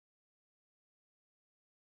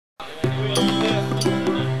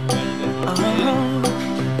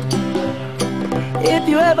If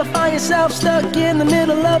you ever find yourself stuck in the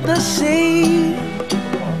middle of the sea,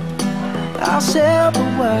 I'll sail the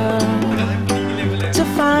world to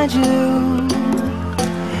find you.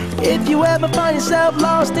 If you ever find yourself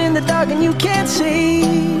lost in the dark and you can't see,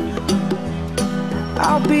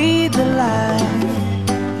 I'll be the light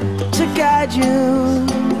to guide you.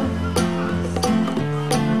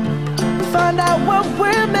 Find out what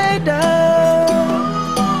we're made of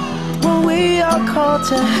when we are called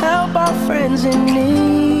to help our friends in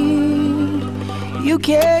need. You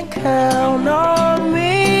can count on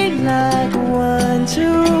me like 1,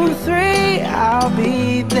 2, 3, I'll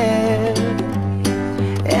be there.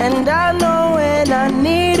 And I know when I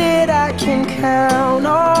need it, I can count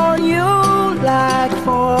on you like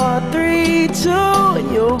 4, 3, 2, and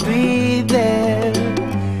you'll be there.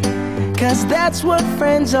 'Cause that's what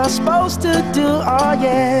friends are supposed to do, oh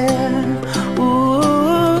yeah. Ooh,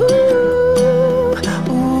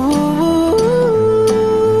 ooh,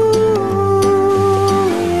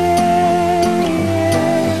 yeah,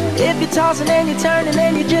 yeah. If you're tossing and you're turning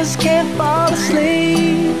and you just can't fall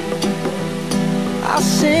asleep, I'll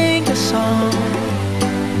sing a song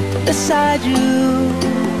beside you.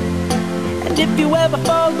 And if you ever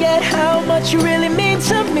forget how much you really mean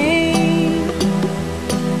to me,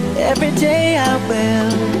 every day I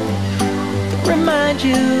will remind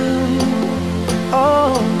you.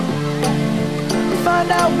 Oh,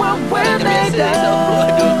 find out what we're made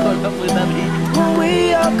of when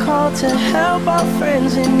we are called to help our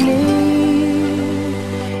friends in need.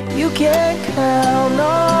 You can count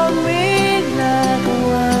on me like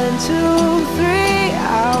 1, 2, 3,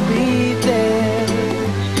 I'll be there.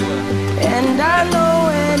 And I know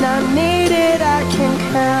when I need it, I can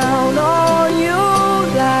count on you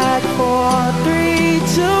like 4, 3,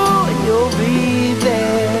 2, and you'll be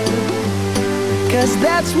there. 'Cause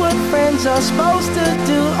that's what friends are supposed to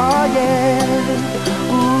do, oh yeah.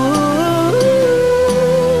 Ooh,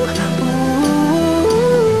 ooh,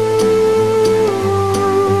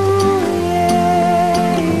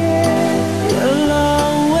 yeah, yeah. You'll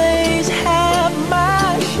always have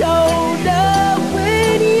my shoulder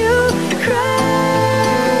when you cry.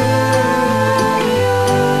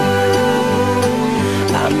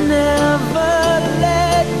 I'll never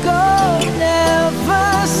let go, never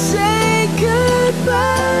say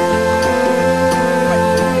goodbye.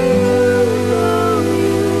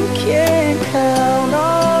 You can count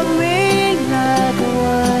on me like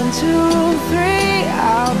 1, 2, 3,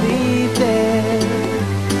 I'll be there.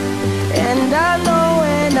 And I know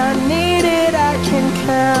when I need it, I can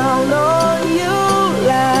count on you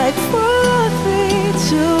like 4, 3,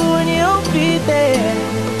 2, and you'll be there.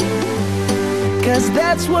 'Cause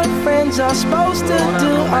that's what friends are supposed to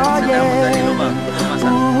do, oh yeah.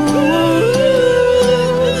 Ooh,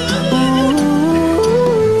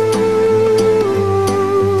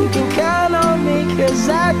 you can count on me 'cause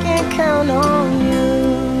I can count on you.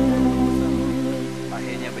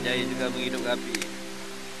 Akhirnya berjaya juga menghidup api.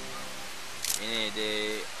 Ini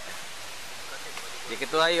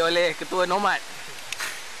diketuai oleh ketua nomad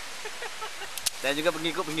dan juga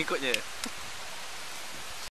pengikut-pengikutnya.